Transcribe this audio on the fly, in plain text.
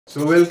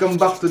So welcome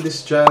back to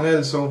this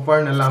channel. So far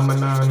nalaman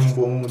na ng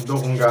buong mundo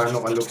kung gaano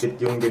kalupit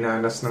yung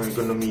dinanas ng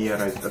ekonomiya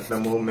right at the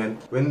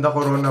moment when the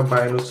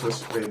coronavirus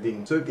was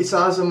spreading. So if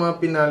isa ka sa mga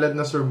pinalad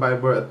na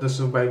survivor at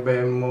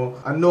nasubaybayan mo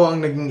ano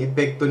ang naging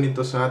epekto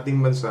nito sa ating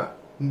bansa,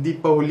 hindi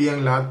pa huli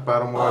ang lahat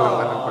para mawalan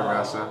ka ng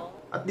pag-asa.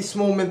 At this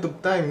moment of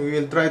time, we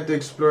will try to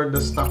explore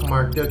the stock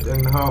market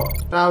and how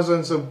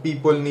thousands of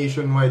people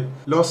nationwide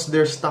lost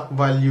their stock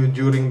value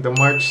during the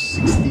March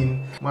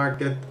 16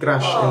 market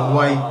crash and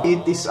why it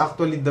is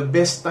actually the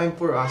best time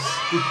for us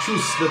to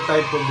choose the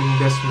type of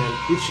investment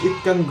which it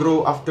can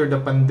grow after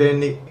the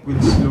pandemic will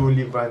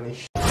slowly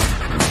vanish.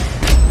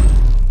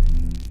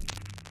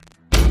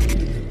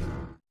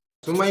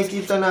 So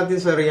makikita natin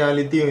sa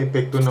reality yung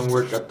epekto ng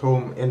work at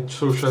home and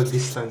social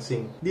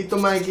distancing. Dito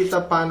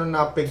makikita paano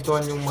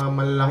naapektuhan yung mga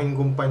malalaking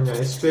kumpanya,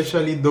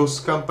 especially those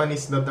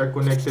companies that are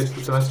connected to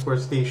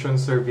transportation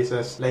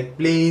services like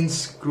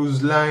planes,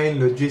 cruise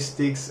line,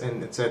 logistics,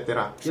 and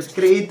etc. It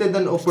created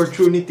an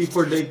opportunity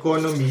for the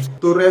economy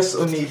to rest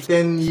on a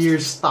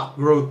 10-year stock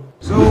growth.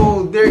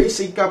 So there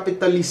is a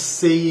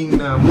capitalist saying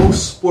na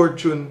most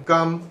fortune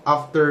come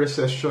after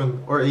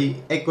recession or a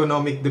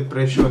economic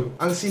depression.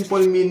 Ang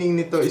simple meaning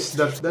nito is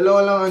that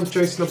dalawa lang ang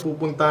choice na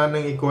pupuntahan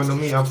ng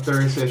economy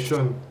after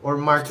recession or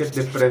market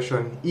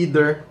depression.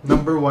 Either,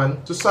 number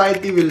one,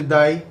 society will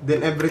die,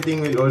 then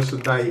everything will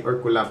also die or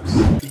collapse,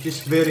 which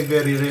is very,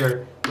 very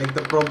rare. Like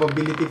the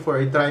probability for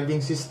a thriving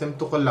system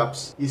to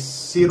collapse is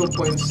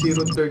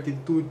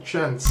 0.032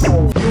 chance.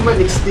 Human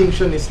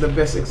extinction is the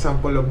best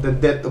example of the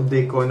death of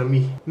the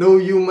economy. No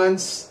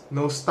humans,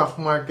 no stock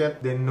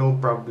market, then no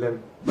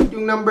problem. But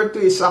yung number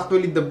 2 is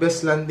actually the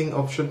best landing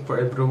option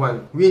for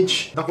everyone,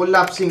 which the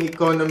collapsing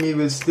economy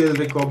will still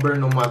recover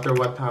no matter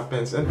what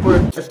happens. And for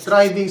a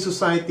thriving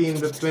society in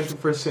the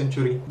 21st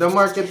century, the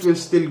market will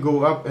still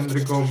go up and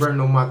recover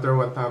no matter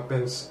what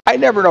happens. I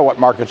never know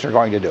what markets are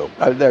going to do.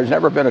 There's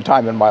never been a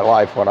time in my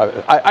life when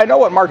I know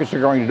what markets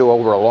are going to do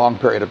over a long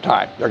period of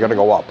time. They're going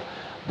to go up.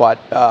 But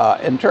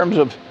in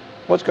terms of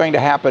what's going to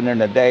happen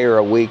in a day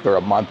or a week or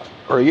a month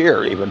or a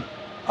year even,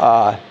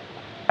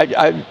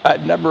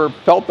 I've never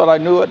felt that I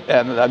knew it,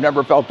 and I've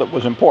never felt that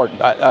was important.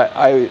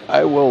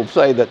 I will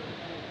say that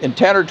in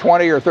 10 or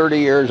 20 or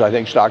 30 years, I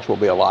think stocks will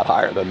be a lot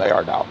higher than they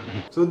are now.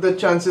 So the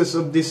chances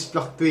of this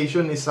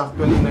fluctuation is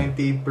actually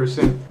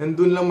 98%. And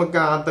dun lang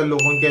magkakatalo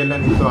kung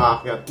kailan ito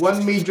aakyat.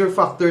 One major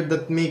factor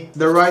that make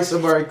the rise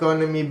of our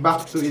economy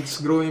back to its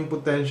growing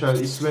potential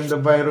is when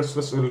the virus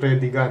was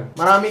already gone.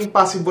 Maraming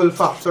possible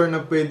factor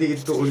na pwede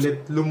ito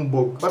ulit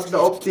lumubog. But the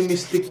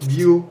optimistic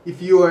view, if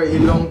you are a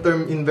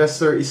long-term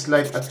investor, is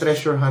like a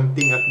treasure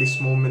hunting at this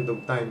moment of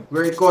time,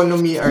 where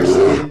economy are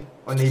still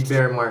on a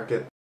bear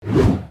market.